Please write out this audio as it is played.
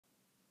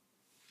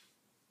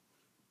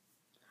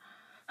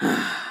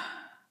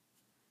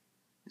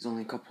It's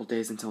only a couple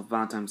days until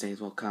Valentine's Day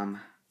will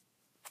come.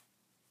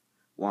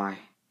 Why?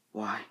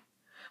 Why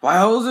have I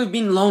always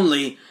been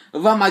lonely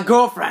without my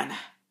girlfriend?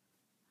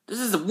 This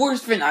is the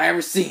worst thing I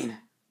ever seen.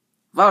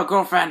 Without a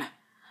girlfriend,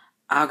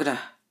 I'm gonna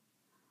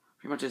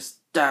pretty much just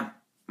stab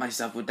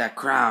myself with that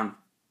crown.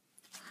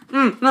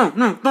 No,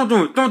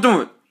 don't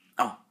do it.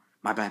 Oh,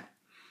 my bad.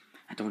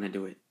 I don't want to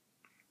do it.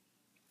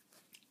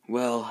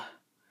 Well,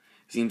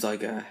 seems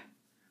like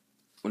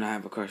when I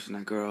have a crush on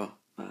that girl,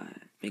 I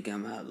think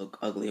I'm gonna look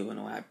ugly when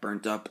I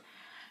burnt up,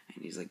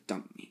 and he's like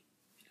dumped me.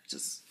 It's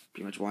just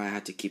pretty much why I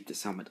had to keep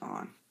this helmet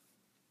on.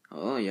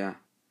 Oh yeah.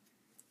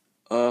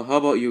 How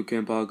about you,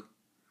 Kimpog?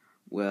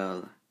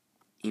 Well,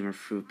 even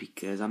fruit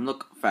because I'm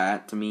look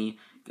fat to me.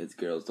 Because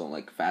girls don't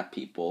like fat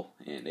people,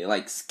 and they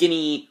like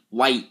skinny,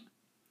 white,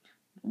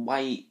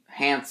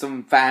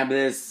 handsome,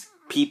 fabulous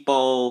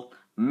people,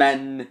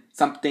 men,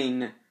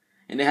 something,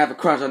 and they have a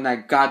crush on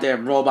that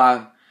goddamn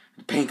robot,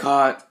 pink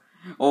heart.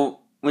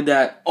 Oh, when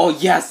that, oh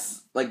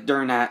yes, like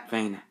during that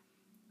thing.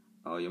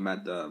 Oh, you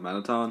met the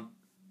Valentine?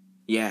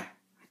 Yeah,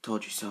 I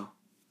told you so.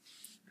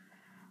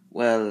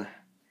 Well,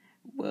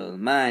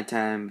 my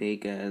time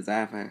because I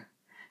have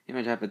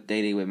a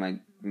dating with my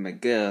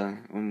girl.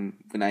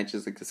 When I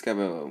just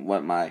discover why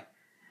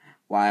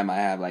am I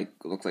have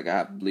looks like I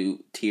have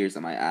blue tears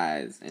in my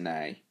eyes, and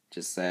I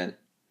just said,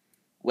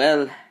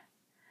 well,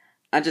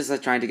 I'm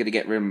just trying to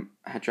get rid.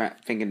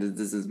 Thinking that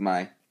this is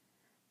my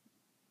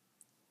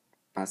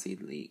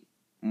possibly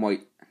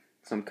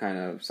some kind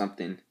of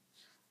something.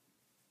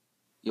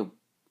 Your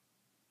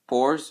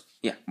pores?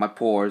 Yeah, my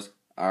pores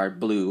are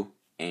blue,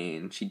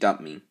 and she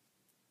dumped me.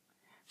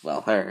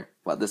 Well,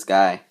 this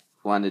guy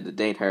wanted to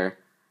date her.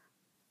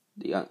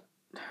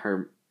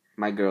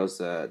 My girl's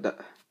to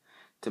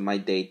my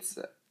date's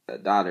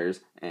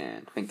daughters,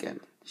 and thinking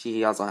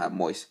she also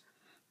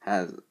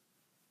has.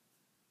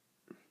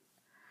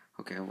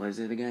 Okay, what is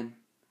it again?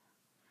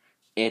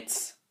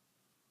 It's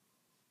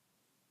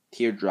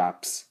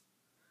teardrops.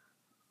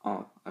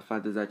 Oh, I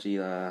thought this actually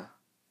your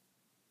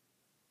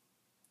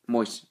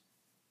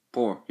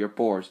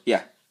pores.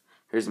 Yeah,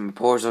 here's my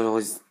pores are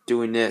always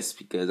doing this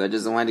because I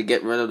just wanted to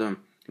get rid of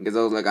them because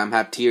I was like I'm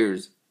have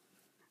tears.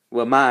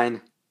 Well,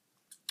 mine,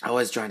 I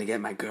was trying to get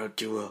my girl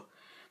Jewel,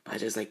 but I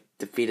just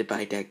defeated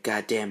by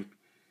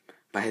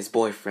his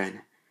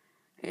boyfriend,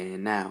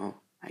 and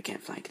now I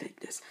can't fly like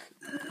this.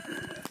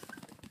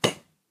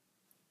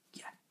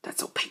 Yeah,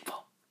 that's so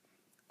painful.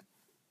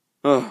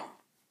 Oh,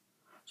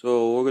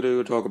 so we're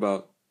gonna talk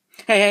about.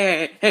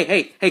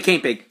 Hey,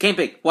 Cane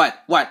Pig,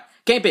 what?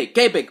 Cane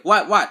Pig,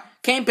 what?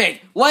 Cane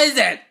Pig, what is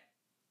it?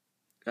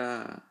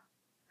 I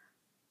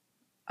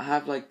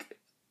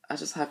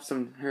just have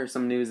heard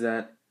some news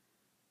that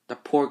the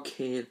poor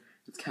kid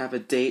just have a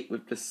date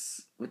with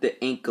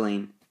the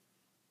inkling.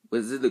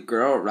 Was it the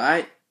girl,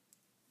 right?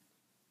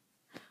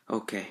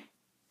 Okay,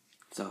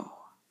 so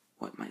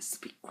what my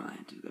speak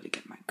plan to go to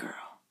get my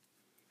girl?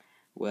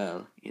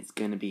 Well, it's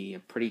gonna be a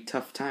pretty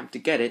tough time to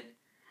get it.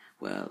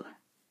 Well,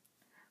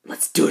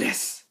 let's do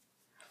this.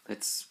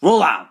 Let's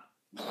roll out.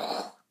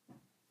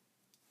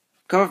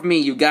 Come with me,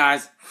 you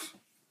guys.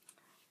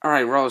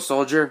 Alright, roll,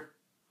 soldier.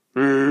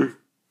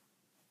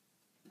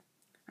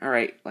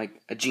 Alright,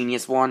 like a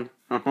genius one.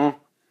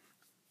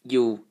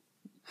 You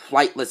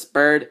flightless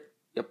bird.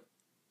 Yep.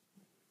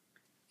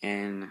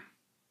 And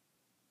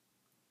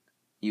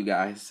you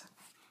guys.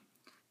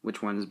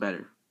 Which one is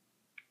better?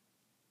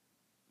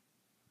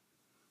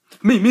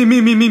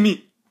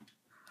 Me.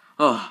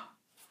 Oh,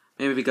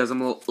 maybe because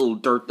I'm a little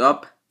dirt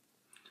up.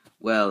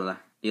 Well,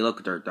 you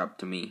look dirt up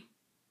to me.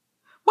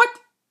 What?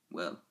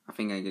 Well, I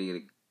think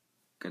I'm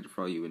gonna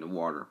throw you in the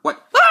water.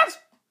 What?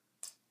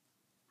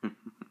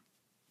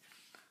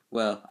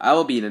 Well, I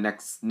will be the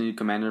next new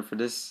commander for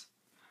this.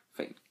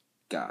 Thank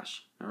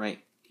gosh.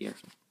 Alright, here.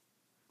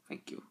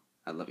 Thank you.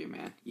 I love you,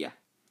 man. Yeah.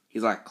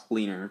 He's a lot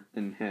cleaner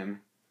than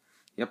him.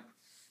 Yep.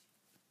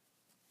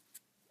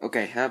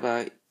 Okay, how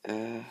about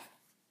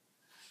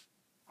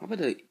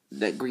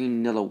that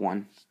green little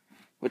one?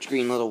 Which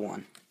green little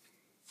one?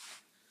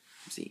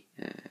 Let's see.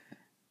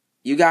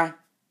 You guy?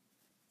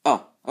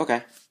 Oh,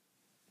 okay.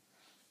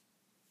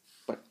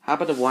 But how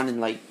about the one in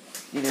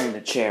in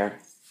the chair?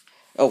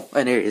 Oh,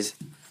 and there it is.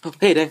 Oh,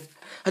 hey there.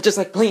 I just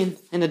playing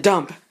in the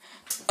dump.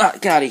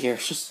 Get out of here.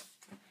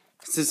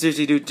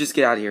 Seriously, dude, just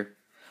get out of here.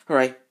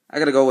 Alright, I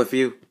gotta go with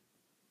you.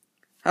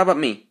 How about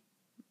me?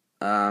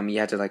 You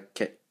had to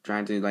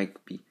trying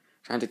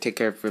to take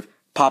care of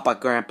Papa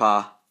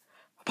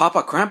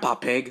Grandpa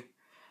Pig.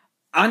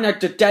 I'm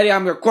not your daddy,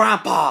 I'm your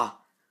grandpa.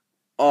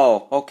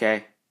 Oh,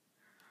 okay.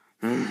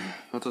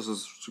 Let us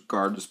just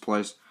guard this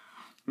place.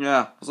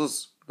 Yeah,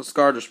 let's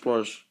guard this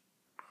place.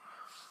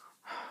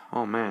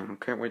 Oh man, I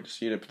can't wait to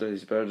see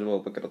these birds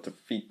will look at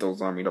defeat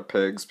those Armida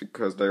pigs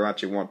because they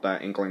actually want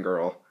that Inkling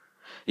girl.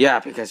 Yeah,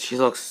 because she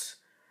looks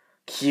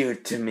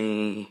cute to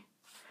me.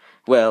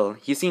 Well,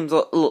 you seem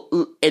a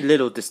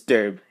little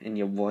disturbed in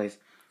your voice.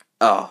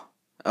 Oh,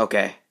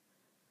 okay.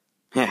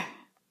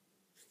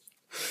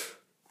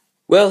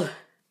 Well,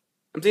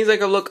 it seems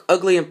like I look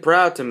ugly and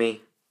proud to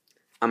me.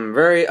 I'm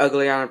very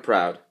ugly and I'm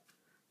proud.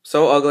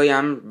 So ugly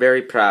I'm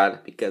very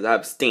proud because I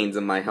have stains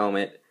on my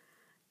helmet.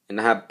 And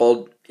I have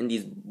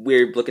these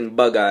weird looking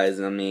bug eyes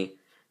on me.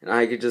 And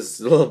I could just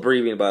a little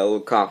breathing by a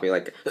little coffee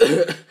like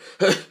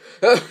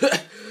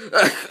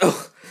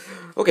oh.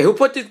 Okay, who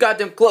put these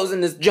goddamn clothes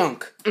in this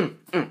junk?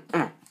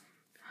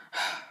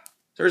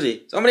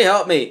 Seriously, somebody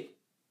help me.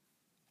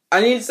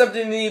 I need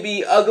something to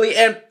be ugly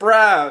and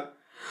proud.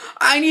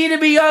 I need to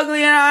be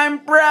ugly and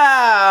I'm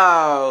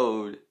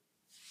proud.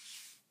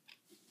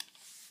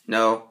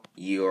 No,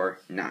 you're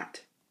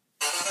not.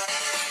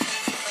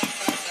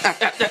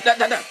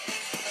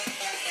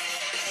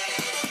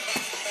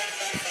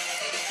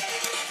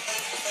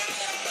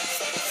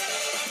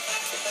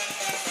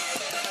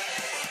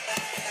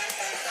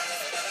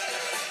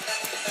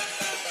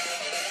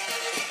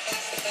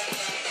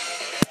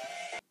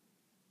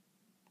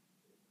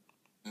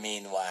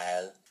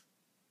 Meanwhile,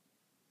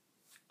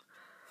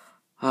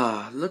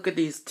 Look at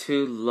these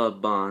two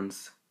love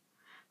bonds.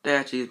 They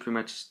actually pretty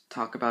much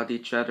talk about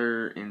each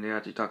other, and they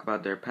actually talk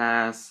about their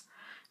past.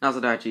 And also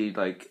they actually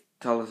like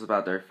tell us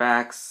about their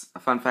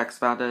fun facts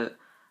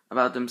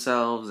about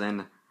themselves.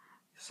 And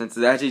since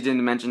they actually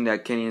didn't mention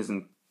that Kenny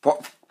isn't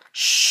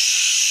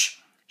shh.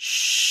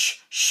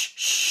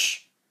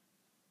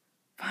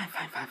 Fine.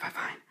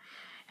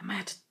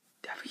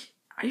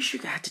 Are you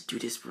sure I had to do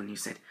this when you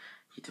said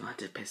you don't have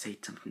to say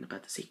something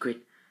about the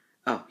secret?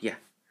 Oh, yeah.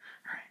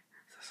 Alright,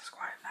 so this is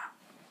quiet now.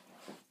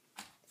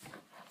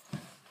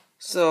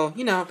 So,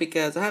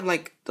 because I have,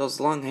 like, those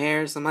long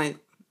hairs on my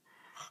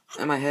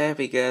head,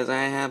 because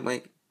I have,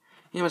 like,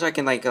 much I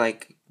can,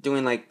 like,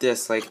 doing, like,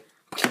 this, like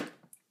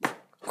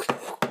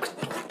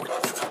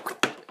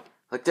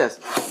this.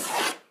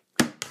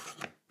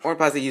 Or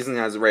possibly using it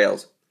as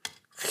rails.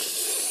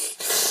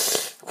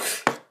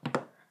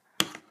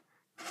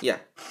 Yeah,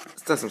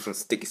 it's not some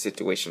sticky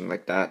situation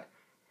like that.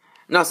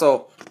 And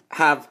also,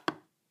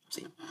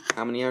 see,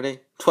 how many are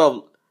they?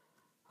 12,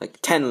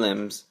 10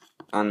 limbs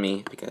on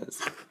me,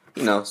 because,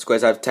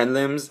 squares have 10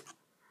 limbs.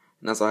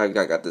 And also, I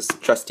got this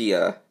trusty,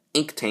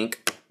 ink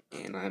tank,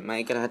 and I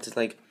might gonna have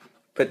to,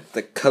 put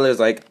the colors,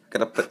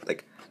 gotta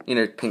put,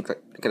 inner pink,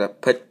 gotta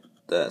put,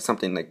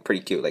 something,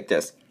 pretty cute, like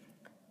this.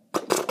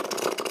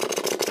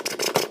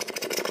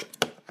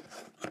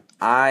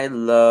 I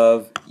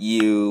love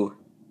you,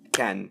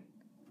 Ken.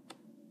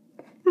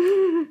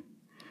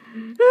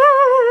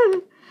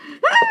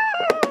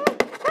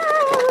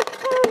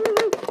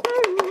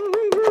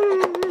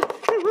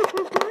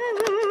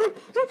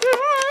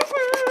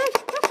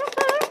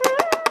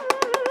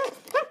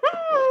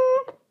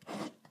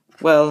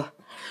 Well,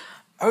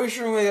 are we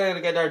sure we're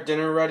gonna get our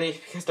dinner ready?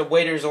 Because the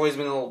waiter's always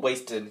been a little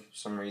wasted for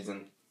some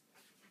reason.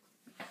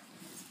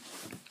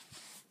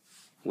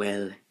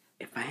 Well,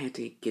 if I had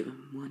to give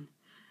him one,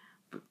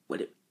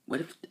 what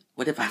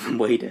if I'm a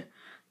waiter?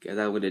 Because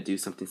I would do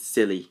something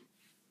silly.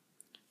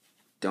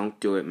 Don't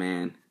do it,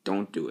 man.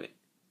 Don't do it.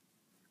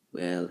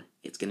 Well,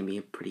 it's gonna be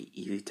a pretty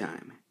easy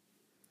time.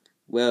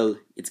 Well,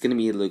 it's gonna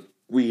be a little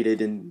weirder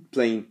than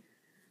playing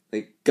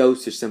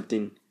Ghost or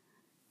something.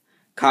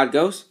 COD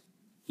Ghost?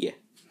 Yeah.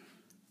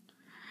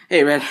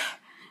 Hey, Red.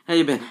 How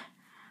you been?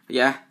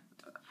 Yeah.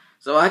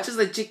 So I just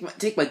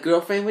take my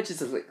girlfriend, which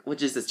is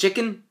a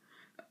chicken.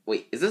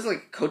 Wait, is this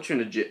coach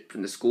from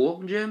the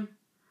school gym?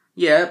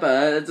 Yeah,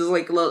 but it's just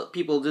a lot of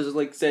people just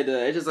said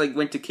I just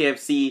went to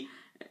KFC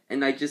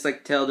and I just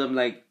tell them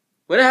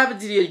what happened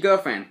to your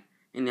girlfriend?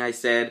 And I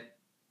said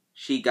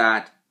she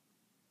got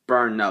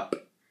burned up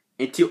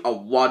into a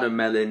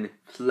watermelon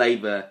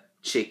flavor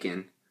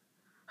chicken.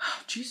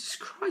 Oh, Jesus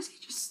Christ, he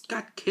just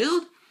got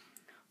killed?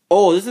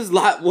 Oh, this is a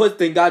lot worse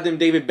than goddamn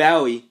David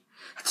Bowie.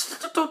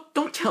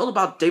 Don't tell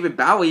about David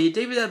Bowie.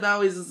 David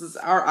Bowie is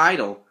our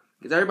idol.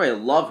 Because everybody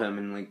love him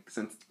and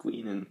since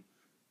Queen and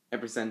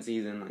ever since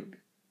he's in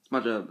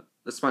the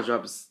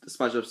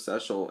SpongeBob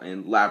special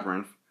and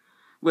Labyrinth.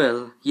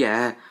 Well,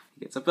 yeah, I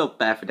guess I felt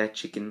bad for that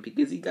chicken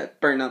because he got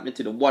burned up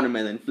into the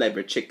watermelon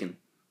flavored chicken.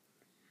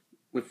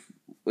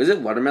 Was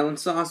it watermelon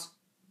sauce?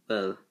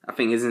 Well, I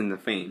think it's in the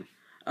thing.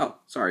 Oh,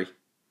 sorry.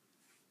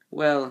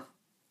 Well,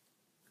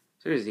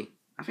 seriously,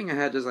 I think I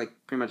had just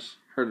pretty much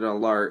heard an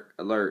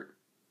alert.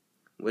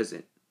 What is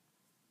it?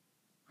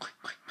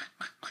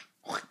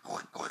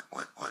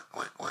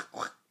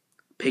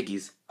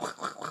 Piggies.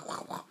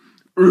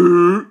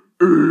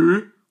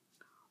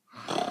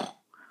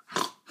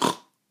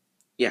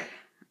 Yeah,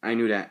 I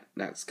knew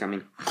that's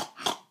coming.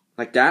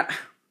 Like that?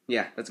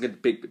 Yeah, that's a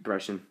good big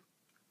impression.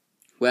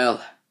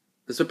 Well,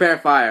 let's prepare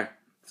fire.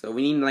 So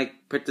we need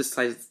put this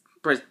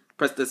press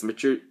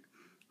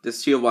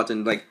this shield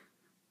button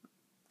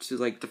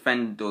to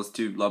defend those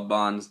two love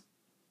bonds.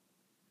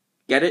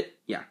 Get it?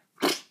 Yeah.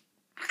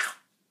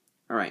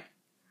 Alright.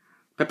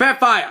 Prepare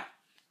fire!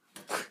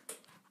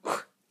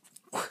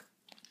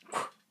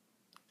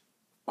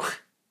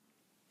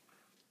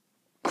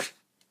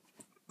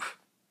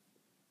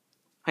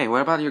 Hey,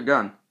 what about your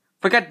gun?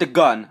 Forget the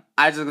gun.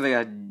 I just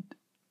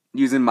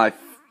using my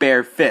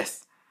bare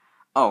fist.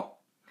 Oh,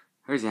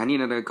 here's I need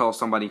to call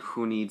somebody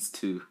who needs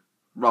to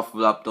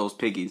ruffle up those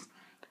piggies.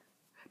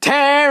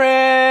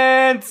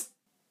 Terrence!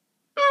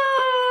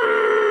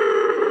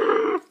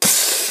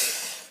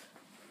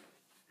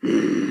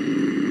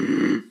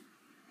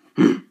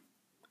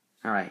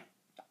 Alright.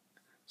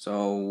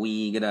 So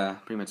we gotta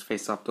pretty much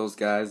face off those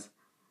guys.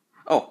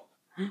 Oh,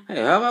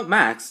 hey, how about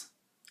Max?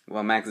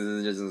 Well, Max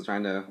is just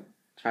trying to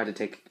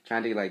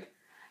like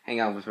hang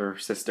out with her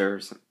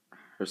sister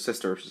for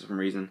some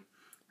reason.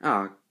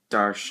 Oh,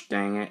 gosh,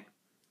 dang it.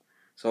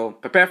 So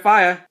prepare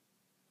fire.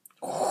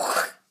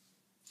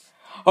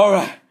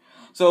 Alright,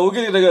 so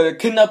we're gonna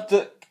kidnap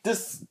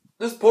this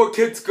poor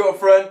kid's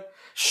girlfriend.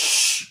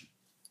 Shh.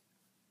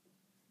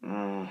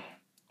 I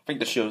think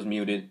the show's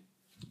muted.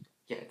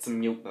 Yeah, it's in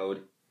mute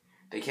mode.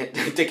 They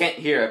can't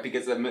hear it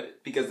because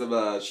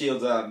of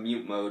Shield's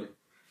mute mode.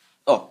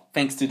 Oh,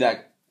 thanks to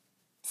that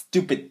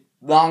stupid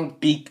long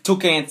beak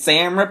toucan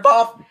Sam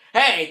ripoff.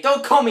 Hey,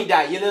 don't call me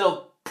that, you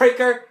little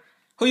pricker.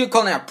 Who you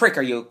calling a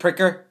pricker, you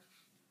pricker?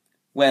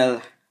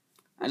 Well,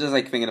 I just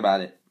like thinking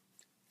about it.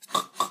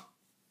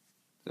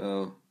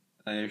 So,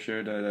 are you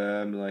sure that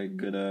I'm like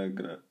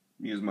gonna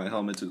use my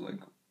helmet to like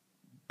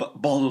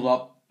bundle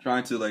up,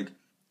 trying to like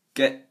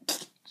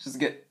get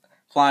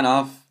flying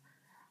off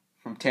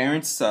from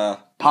Terrence,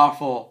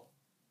 powerful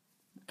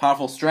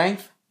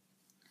strength?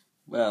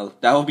 Well,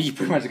 that will be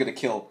pretty much gonna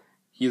kill.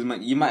 You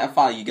might have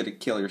thought you gonna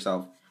kill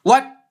yourself.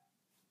 What?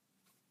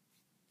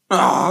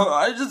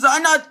 Oh,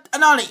 I'm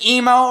not an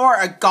emo or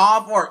a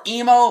goth or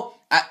emo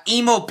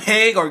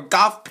pig or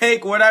goth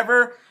pig,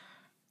 whatever.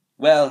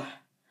 Well,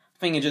 I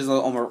think you just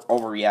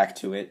overreact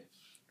to it.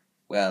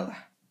 Well,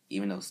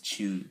 even those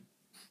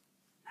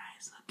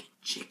nice looking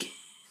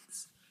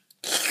chickens.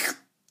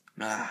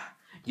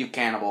 You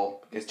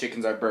cannibal, because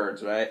chickens are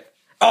birds, right?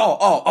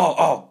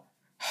 Oh.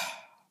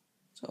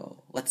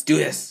 So, let's do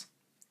this.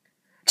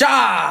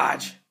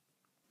 Charge!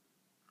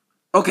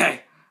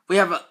 Okay, we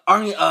have an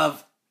army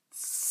of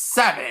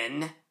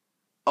 7.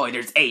 Oh, wait,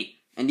 there's 8.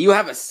 And you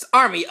have an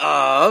army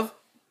of...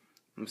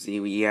 Let's see,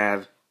 we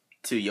have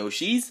 2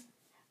 Yoshis,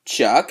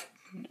 Chuck,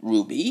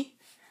 Ruby,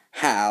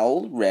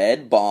 Hal,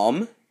 Red,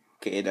 Bomb.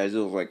 Okay, that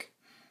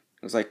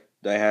looks like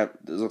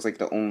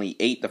the only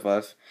 8 of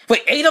us.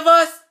 Wait, 8 of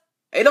us?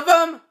 8 of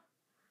them?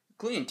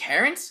 Including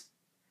Terrence?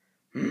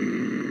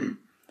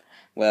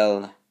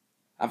 Well,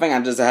 I think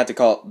I just had to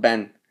call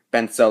Ben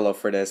Solo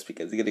for this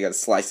because he's gonna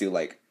slice you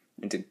like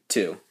into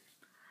 2.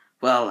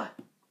 Well,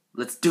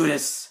 let's do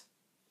this.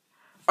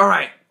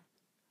 Alright,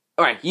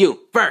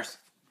 you first.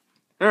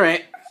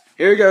 Alright,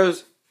 here it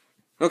goes.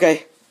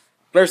 Okay,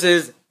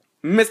 versus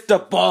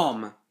Mr.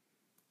 Bomb.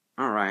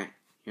 Alright,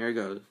 here it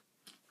goes.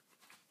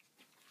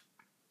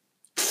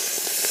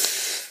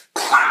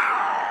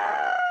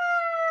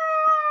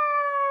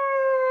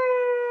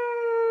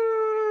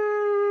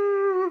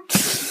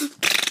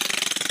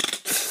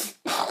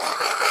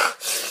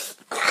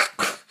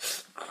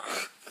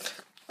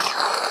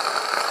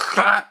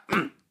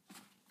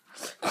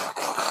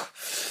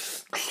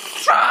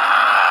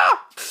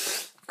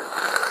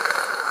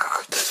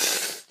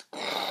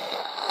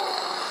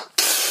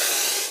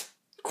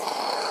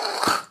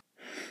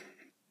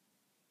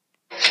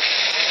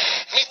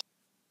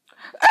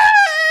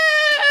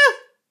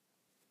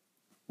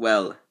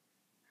 Well,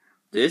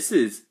 this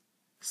is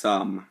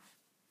some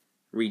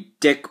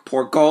ridic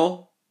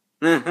porco.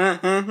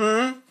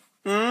 Ridic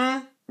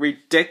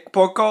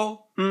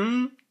porco.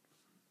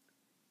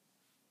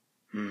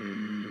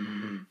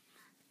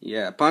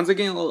 Yeah, puns are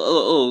getting a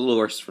little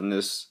worse from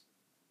this.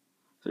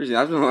 Seriously,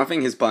 I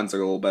think his puns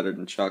are a little better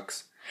than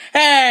Chuck's.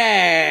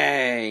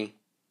 Hey!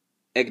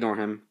 Ignore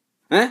him.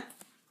 Huh?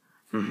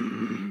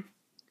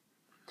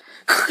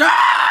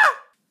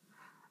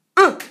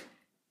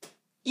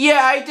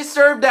 Yeah, I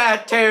deserved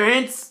that,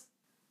 Terrence.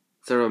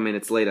 Several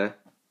minutes later.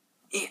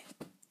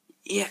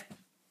 Yeah.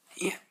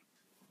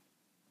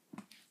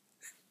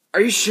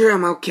 Are you sure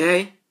I'm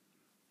okay?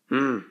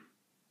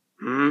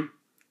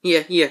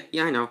 Yeah,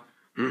 I know.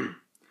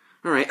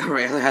 Alright,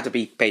 I have to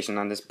be patient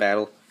on this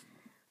battle.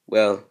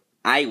 Well,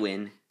 I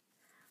win.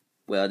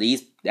 Well,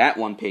 that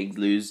one pig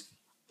lose.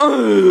 What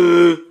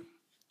do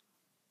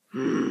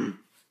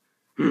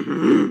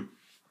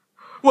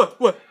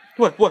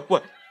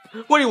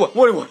you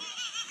want?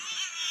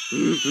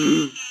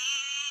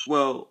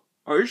 Well,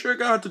 are you sure I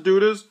got to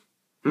do this?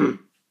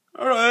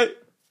 Alright.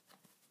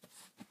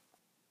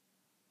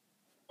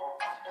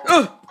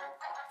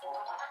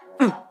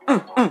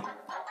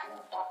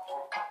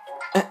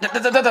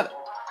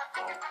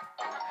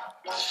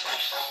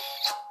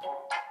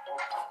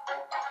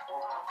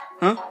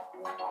 Huh?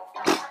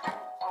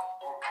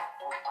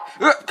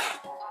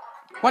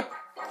 What?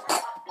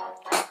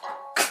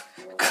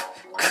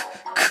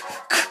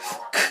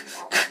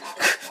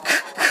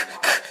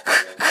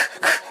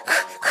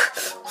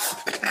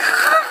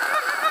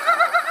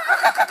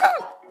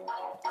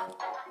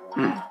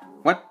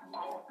 What?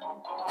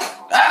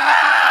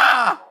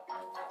 Ah!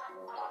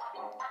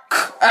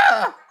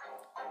 Ah!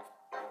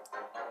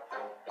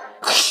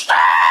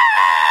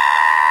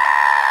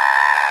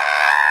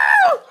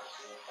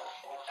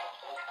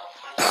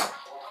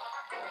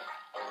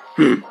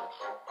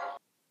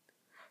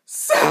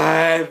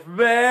 Save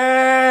me!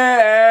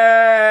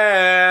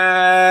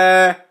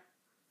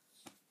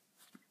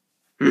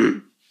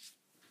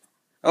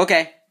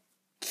 Okay.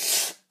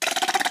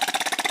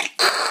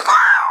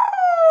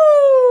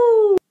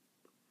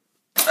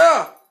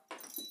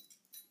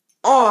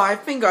 Oh, I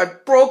think I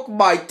broke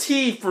my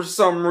teeth for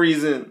some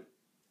reason.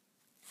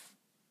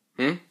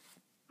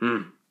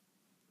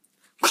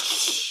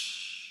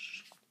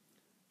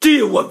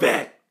 Deal with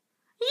it!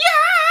 Yeah!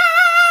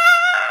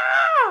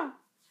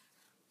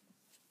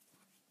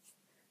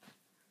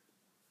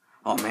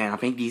 Oh man, I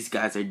think these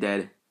guys are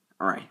dead.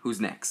 Alright, who's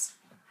next?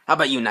 How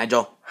about you,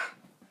 Nigel?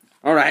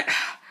 Alright,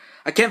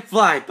 I can't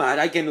fly, but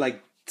I can,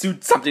 like,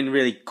 do something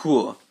really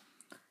cool.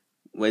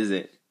 What is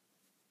it?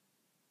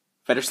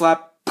 Feather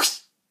slap?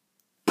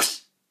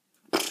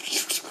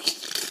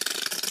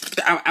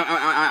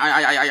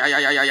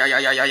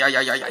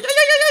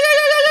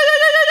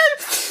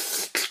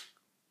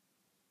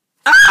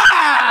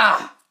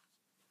 Ah!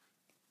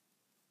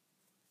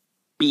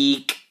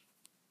 Beak.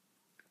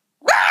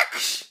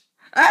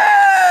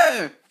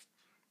 Ah!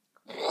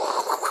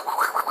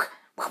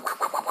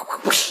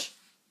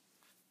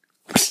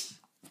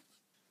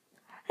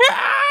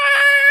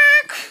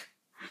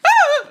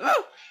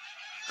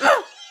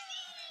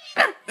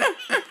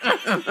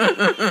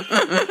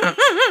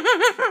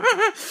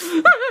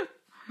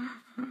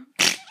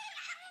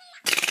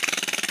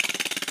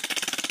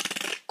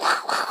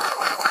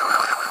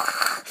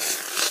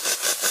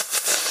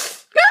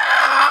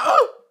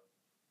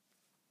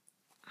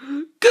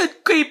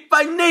 Good creep,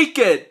 I'm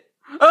naked.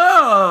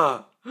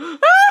 Oh.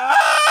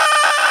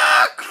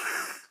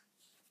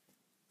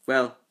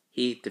 Well,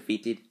 he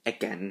defeated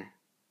again.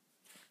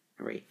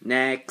 Alright,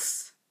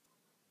 next.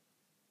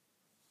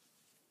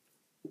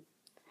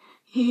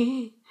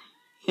 Yeah,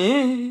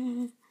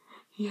 yeah,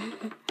 yeah,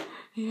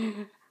 yeah,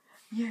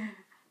 yeah, yeah,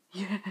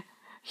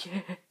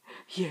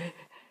 yeah,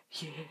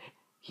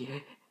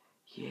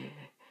 yeah,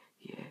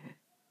 yeah.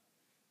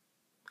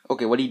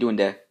 Okay, what are you doing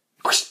there?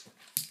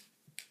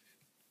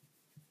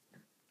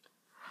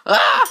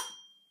 Ah!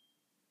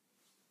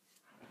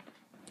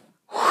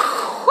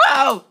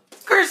 Wow!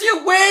 Curse,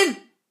 you win!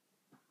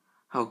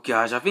 Oh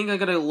gosh, I think I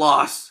got a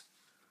loss.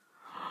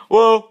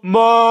 Well,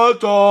 my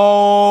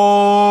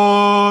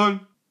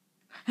turn!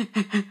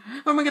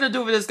 What am I gonna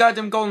do with this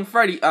goddamn golden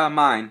Freddy?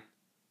 Mine.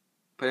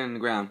 Put it in the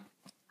ground.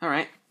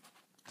 Alright.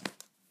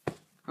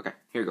 Okay,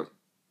 here it goes.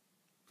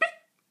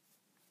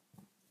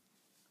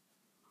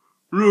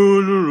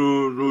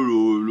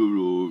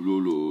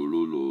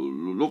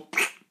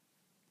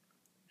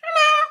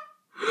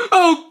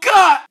 Oh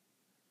god!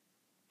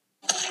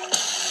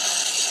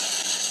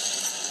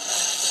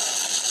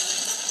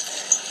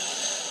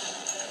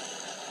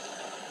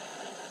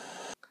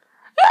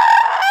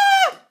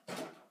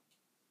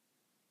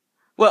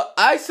 Well,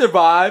 I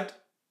survived.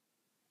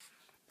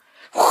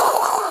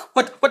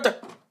 What the?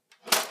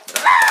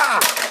 Ah!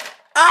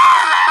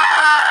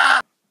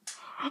 Ah!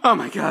 Oh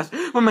my gosh,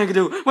 what am I gonna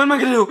do? What am I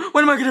gonna do?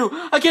 What am I gonna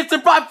do? I can't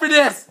survive for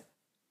this!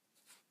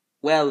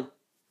 Well,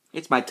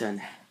 it's my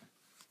turn.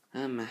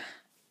 I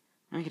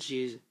could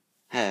choose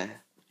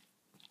her.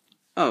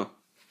 Oh.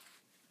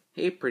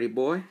 Hey, pretty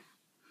boy.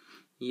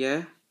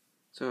 Yeah?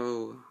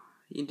 So,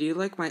 do you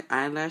like my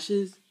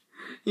eyelashes?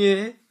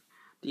 Yeah?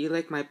 Do you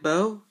like my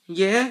bow?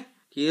 Yeah?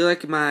 Do you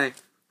like my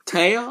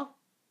tail?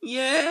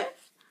 Yeah?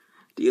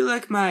 Do you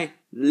like my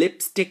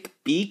lipstick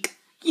beak?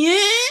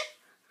 Yeah?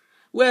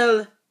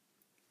 Well,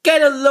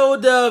 get a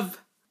load of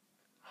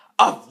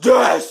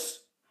this!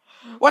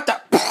 What the?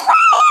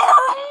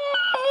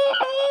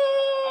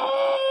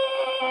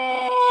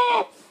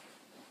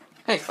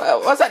 Hey,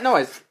 what's that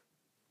noise?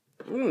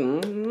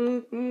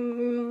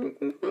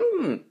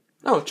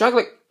 Oh,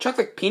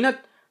 chocolate peanut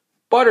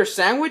butter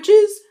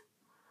sandwiches?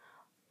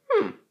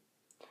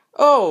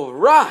 Oh,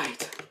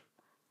 right.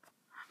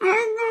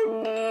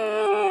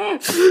 Ow!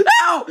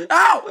 Ow!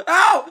 Ow!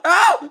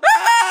 Ow!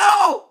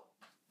 Ow!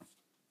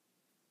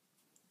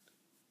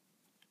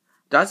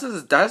 That's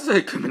a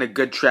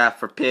good trap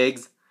for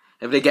pigs.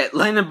 If they get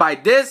landed by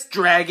this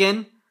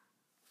dragon.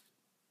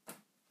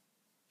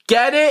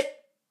 Get it?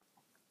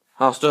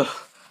 Hoster,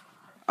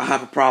 I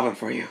have a problem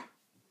for you.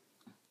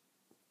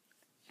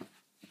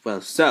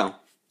 Well, so.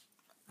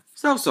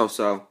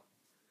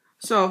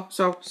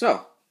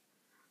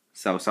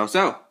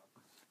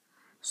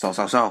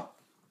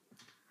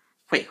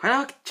 Wait, why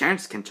don't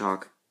Terrence can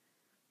talk?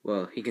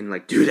 Well, he can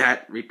like do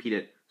that, repeat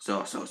it.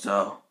 So.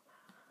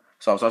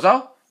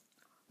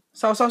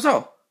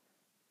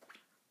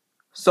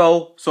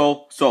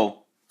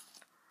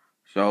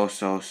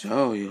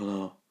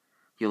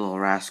 You little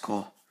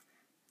rascal.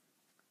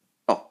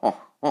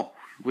 Oh,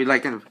 we'd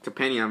like a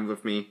companion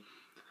with me.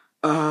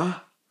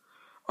 Are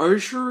you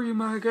sure you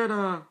might get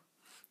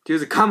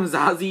there's a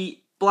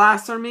kamikaze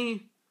blast on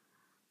me?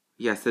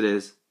 Yes, it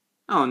is.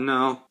 Oh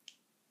no.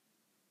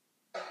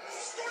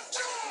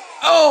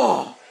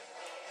 Oh!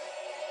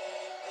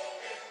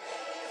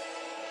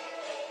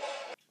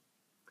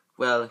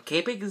 Well,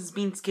 K-Pig is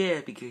being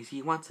scared because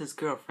he wants his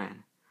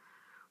girlfriend.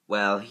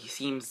 Well, he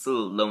seems a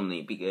little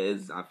lonely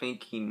because I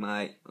think he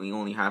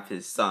only have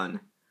his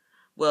son.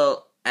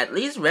 Well, at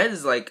least Red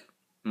is like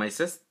my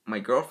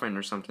girlfriend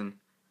or something.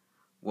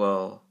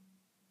 Well,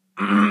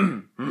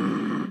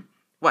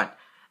 what?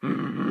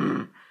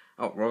 Oh,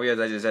 Romeo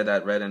I just said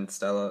that Red and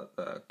Stella,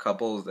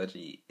 couples that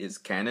she is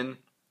canon.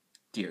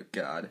 Dear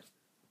God.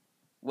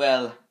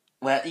 Well,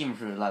 even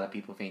for a lot of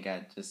people think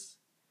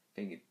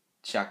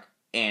Chuck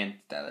and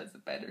Stella is the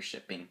better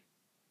shipping.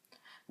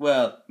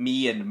 Well,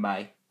 me and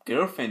my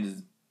girlfriend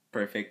is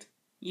perfect.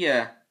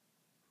 Yeah.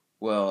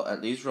 Well,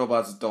 at least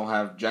robots don't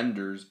have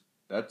genders.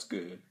 That's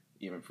good.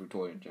 Even for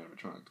toy and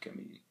animatronics can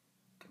be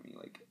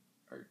like,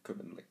 or could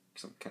have been like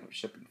some kind of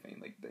shipping thing,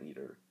 like they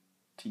either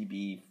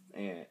TB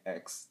and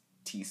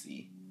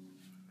XTC.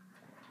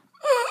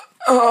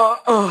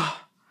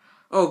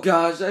 Oh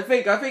gosh, I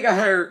think I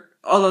heard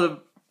all of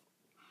the.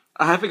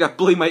 I think I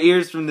blew my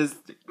ears from this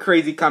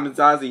crazy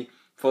kamikaze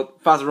for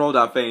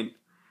Fazaroda thing.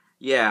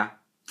 Yeah.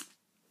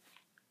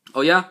 Oh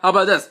yeah? How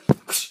about this?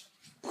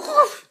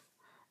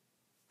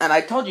 And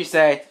I told you,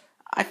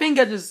 I think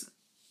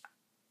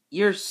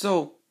you're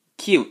so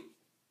cute.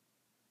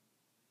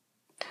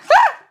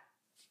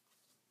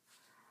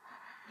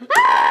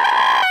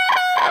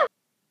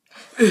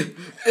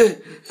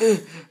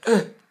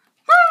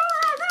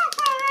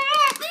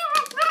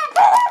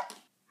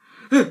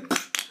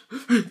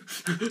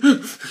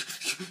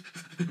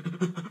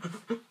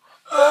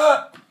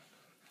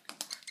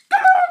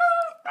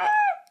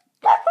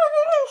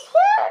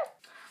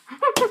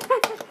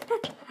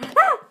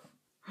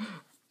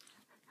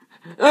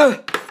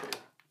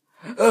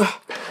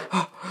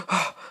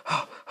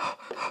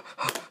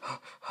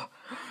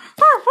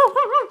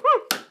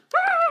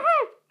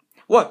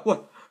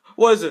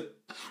 What is it?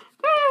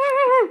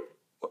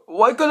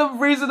 What kind of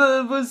reason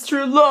it was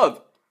true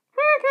love?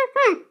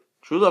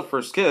 True love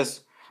first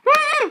kiss?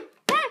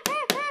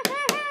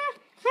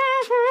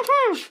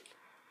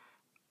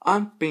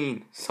 I'm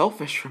being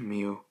selfish from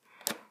you.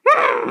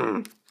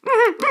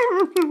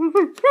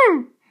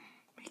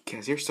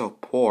 Because you're so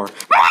poor.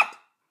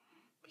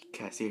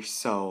 Because you're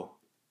so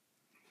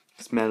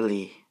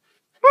smelly.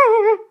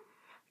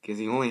 Because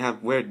you only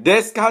have wear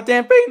this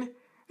goddamn thing.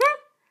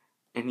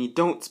 And you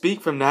don't speak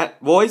from that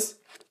voice.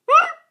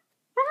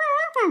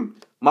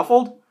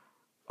 Muffled?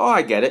 Oh,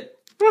 I get it.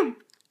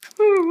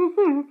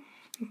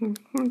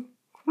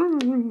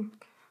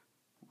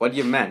 What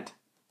you meant?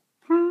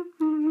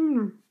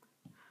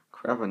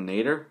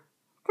 Crabinator?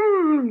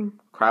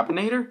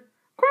 Crabinator?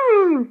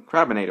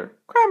 Crabinator.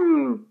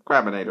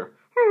 Crabinator.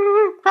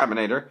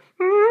 Crabinator.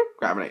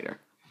 Crabinator.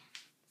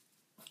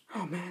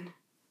 Oh, man.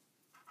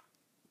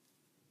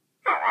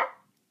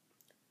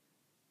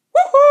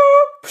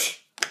 Woohoo!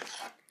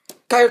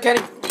 Kyle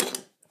Kenny.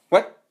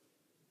 What?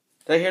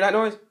 Did I hear that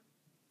noise?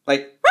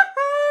 Like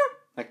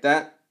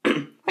that?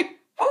 Like,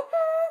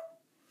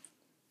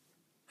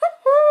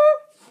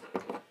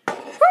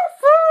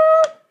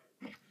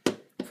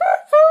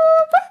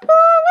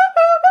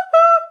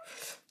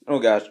 oh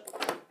gosh.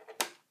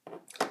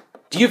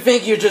 Do you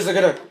think you're just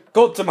gonna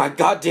go to my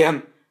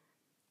goddamn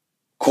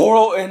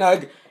coral and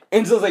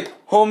just like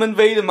home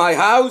invade in my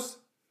house?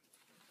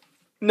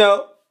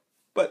 No.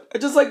 But I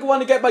just like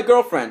want to get my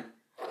girlfriend.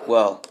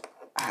 Well,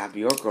 I have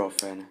your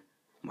girlfriend.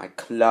 My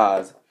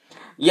claws.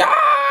 Yeah!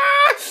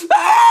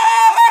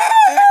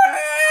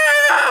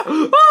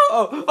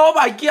 Oh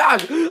my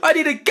gosh! I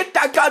need to get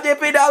that goddamn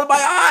thing out of my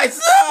eyes!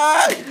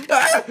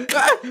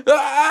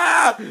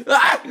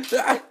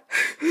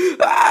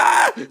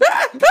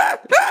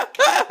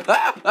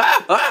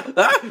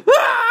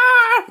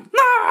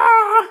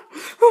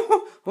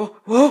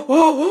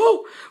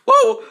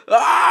 Whoa!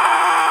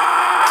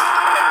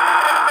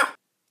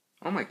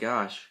 Oh my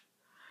gosh.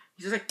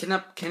 He just like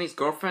kidnapped Kenny's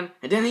girlfriend,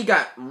 and then he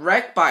got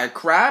wrecked by a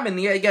crab, and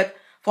he got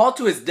fall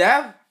to his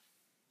death?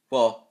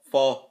 Well,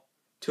 fall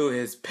to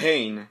his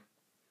pain.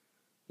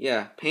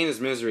 Yeah, pain is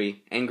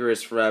misery, anger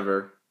is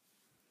forever.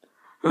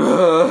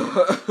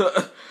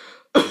 I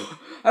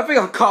think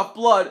I'll cough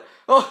blood.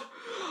 Oh,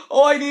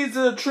 all I need is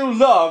a true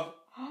love.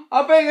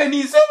 I think I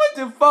need someone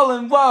to fall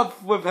in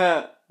love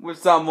with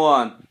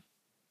someone.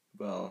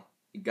 Well,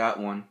 you got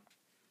one.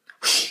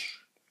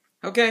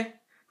 Okay,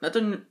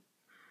 nothing.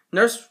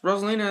 Nurse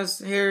Rosalina is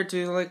here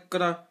to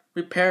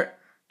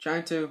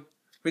trying to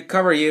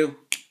recover you.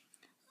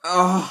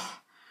 Oh,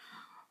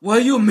 will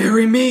you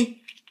marry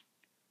me?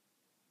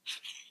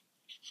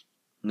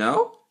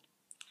 No?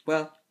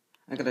 Well,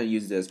 I gotta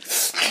use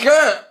this.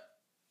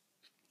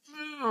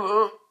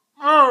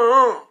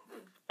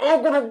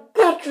 I'm gonna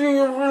get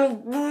you.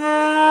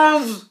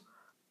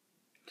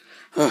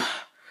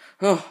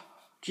 Oh,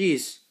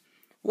 jeez.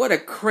 What a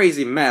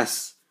crazy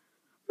mess.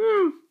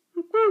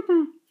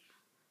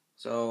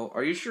 So,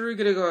 are you sure you're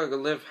gonna go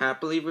live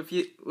happily with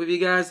you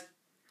guys?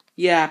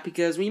 Yeah,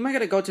 because we might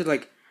gotta go to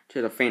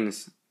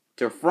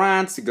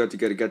France to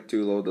get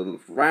to the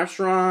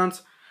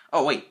restaurants.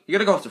 Oh wait, you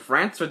gotta go to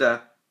France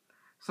for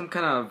some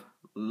kind of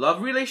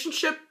love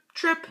relationship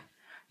trip?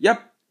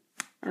 Yep.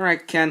 All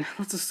right, Ken.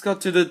 Let's just go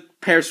to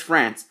Paris,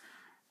 France.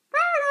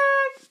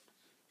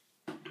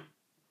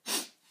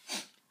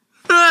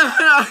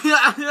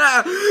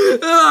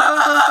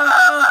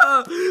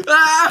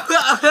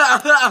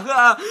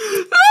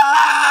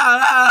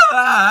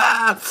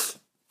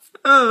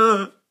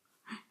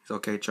 It's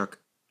okay, Chuck.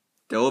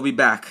 They will be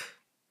back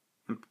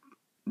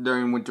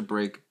during winter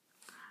break.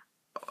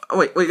 Oh,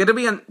 wait,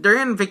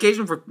 they're in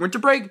vacation for winter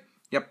break?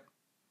 Yep.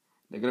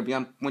 They're gonna be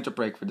on winter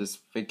break for this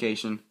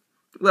vacation.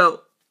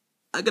 Well,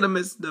 I'm gonna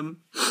miss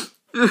them.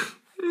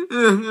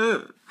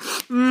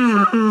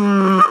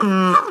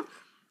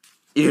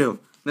 Ew,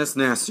 that's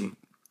nasty.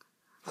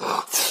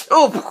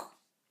 Oh!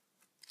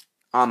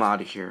 I'm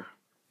out of here.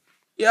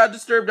 Yeah, I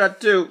disturbed that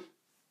too.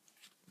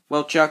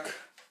 Well, Chuck.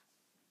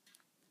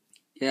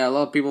 Yeah, a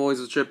lot of people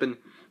always tripping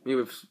me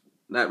with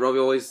that. Robbie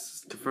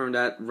always confirmed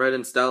that Red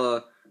and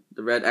Stella,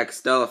 the Red X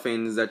Stella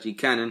fan is actually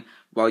canon,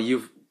 while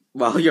your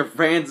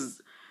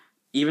fans,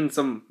 a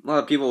lot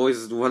of people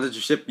always wanted to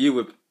ship you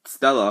with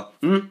Stella.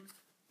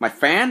 My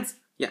fans?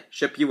 Yeah,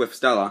 ship you with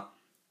Stella.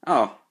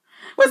 Oh.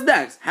 What's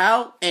next?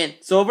 Hal and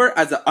Silver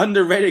as an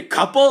underrated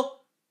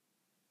couple?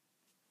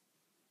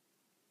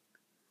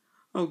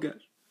 Oh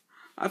gosh.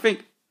 I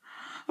think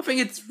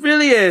it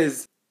really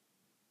is.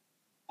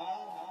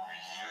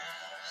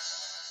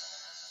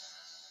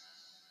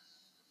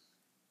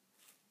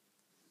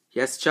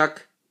 Yes,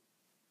 Chuck?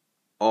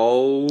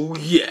 Oh,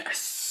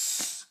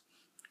 yes.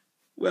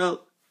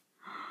 Well,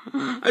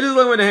 I just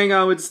want to hang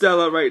out with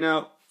Stella right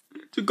now.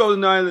 To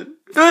Golden Island.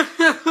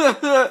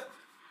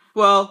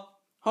 Well,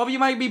 hope you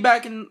might be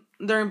back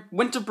during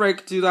winter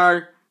break to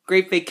our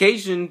great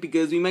vacation,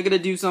 because we might gonna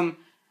do some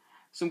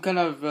kind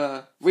of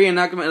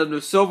reenactment of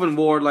the Sylvan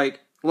War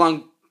like a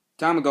long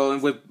time ago,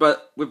 and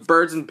with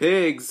birds and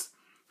pigs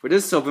for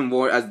this Sylvan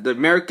War as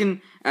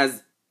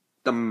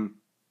the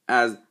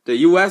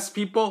U.S.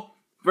 people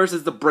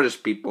versus the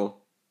British people.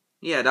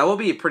 Yeah, that will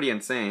be pretty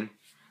insane.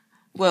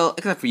 Well,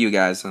 except for you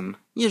guys,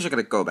 you're just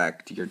gonna go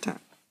back to your town.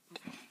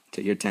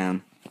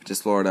 Which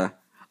is Florida.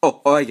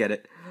 Oh, I get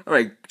it.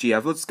 Alright,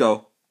 GF, let's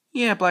go.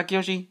 Yeah, Black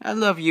Yoshi, I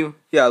love you.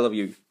 Yeah, I love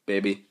you,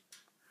 baby.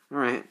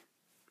 Alright.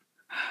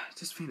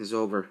 This thing is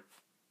over.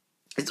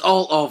 It's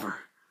all over.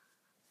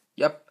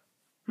 Yep.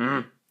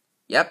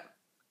 Yep.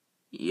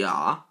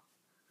 Yeah.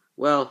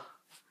 Well,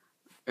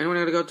 anyone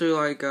gonna go to,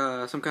 like,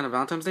 some kind of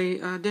Valentine's Day,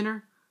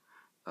 dinner?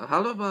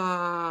 How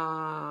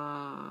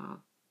about,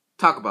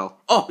 Taco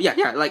Bell? Oh, yeah,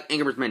 like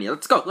Angry Birds Mania.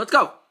 Let's go.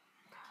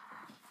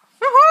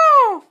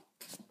 Woohoo!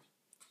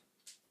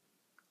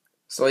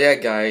 So yeah,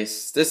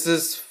 guys, this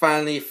is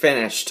finally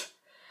finished.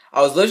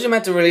 I was literally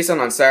meant to release it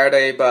on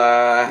Saturday, but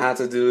I had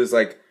to do this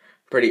like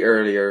pretty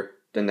earlier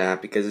than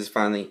that because it's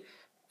finally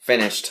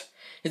finished.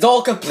 It's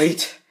all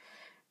complete.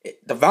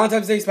 The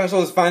Valentine's Day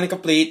special is finally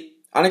complete.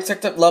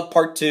 Unexpected Love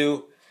Part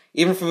 2,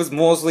 even if it was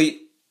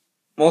mostly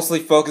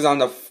focused on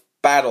the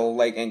battle,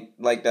 like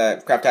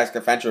the Craptastic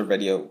Adventure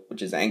video,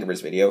 which is the Angry Birds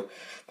video,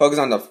 focus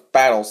on the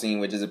battle scene,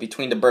 which is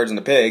between the birds and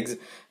the pigs,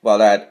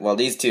 while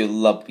these two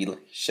love to be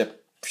ship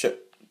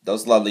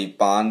those lovely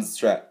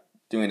bonds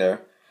doing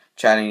their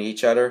chatting to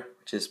each other,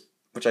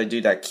 which I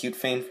do that cute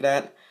thing for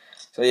that.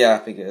 So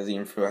yeah, because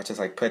even for I just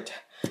like put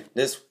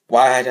this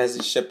why I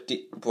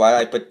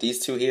put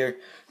these two here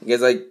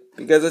because I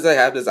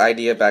have this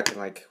idea back in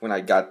like when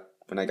I got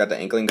the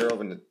Inkling Girl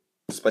in the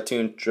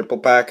Splatoon triple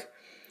pack,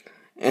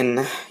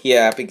 and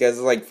yeah, because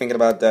like thinking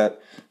about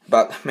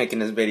making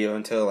this video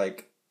until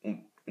like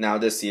now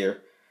this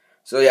year.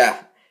 So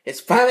yeah, it's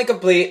finally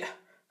complete.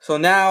 So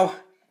now,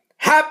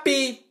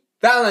 happy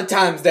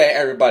Valentine's Day,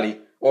 everybody,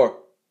 or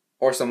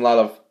some lot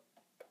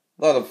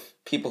of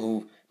people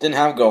who didn't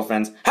have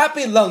girlfriends.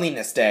 Happy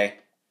Loneliness Day,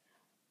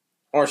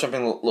 or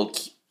something a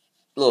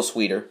little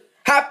sweeter.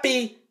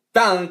 Happy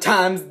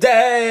Valentine's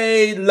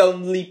Day,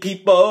 lonely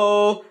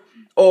people,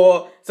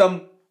 or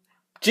some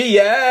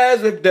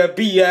GS with the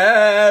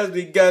BS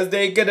because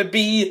they're gonna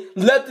be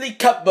lovely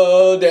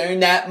couple during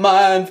that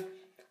month.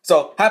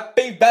 So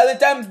happy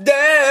Valentine's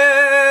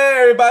Day,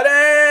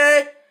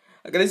 everybody.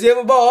 I'm gonna see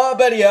you more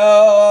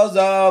videos.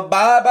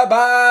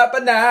 Bye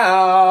for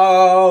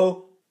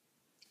now.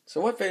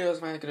 So what videos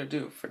am I gonna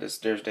do for this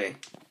Thursday?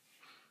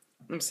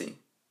 Let me see.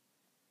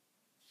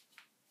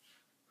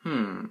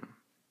 Am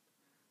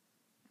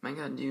I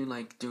gonna do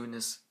like doing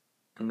this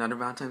another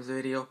Valentine's Day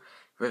video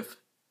with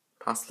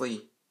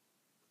possibly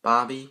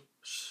Bobby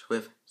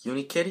with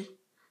Unikitty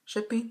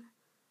shipping?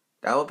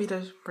 That would be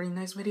a pretty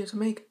nice video to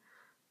make.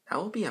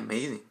 That would be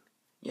amazing.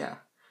 Yeah,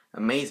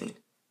 amazing.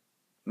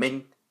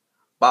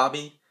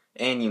 Bobby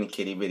and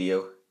Unikitty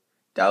video.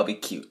 That would be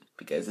cute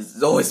because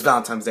it's always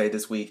Valentine's Day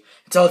this week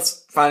until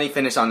it's finally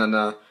finished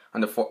until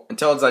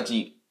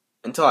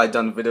I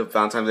done video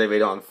Valentine's Day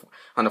video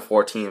on the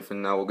 14th,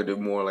 and now we're gonna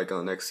do more like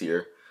on next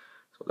year.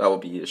 So that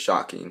would be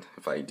shocking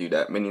if I do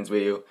that Minions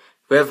video.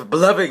 We have a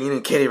beloved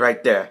Unikitty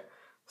right there.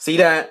 See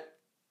that?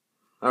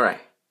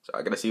 Alright, so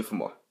I gotta see you for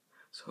more.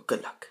 So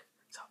good luck.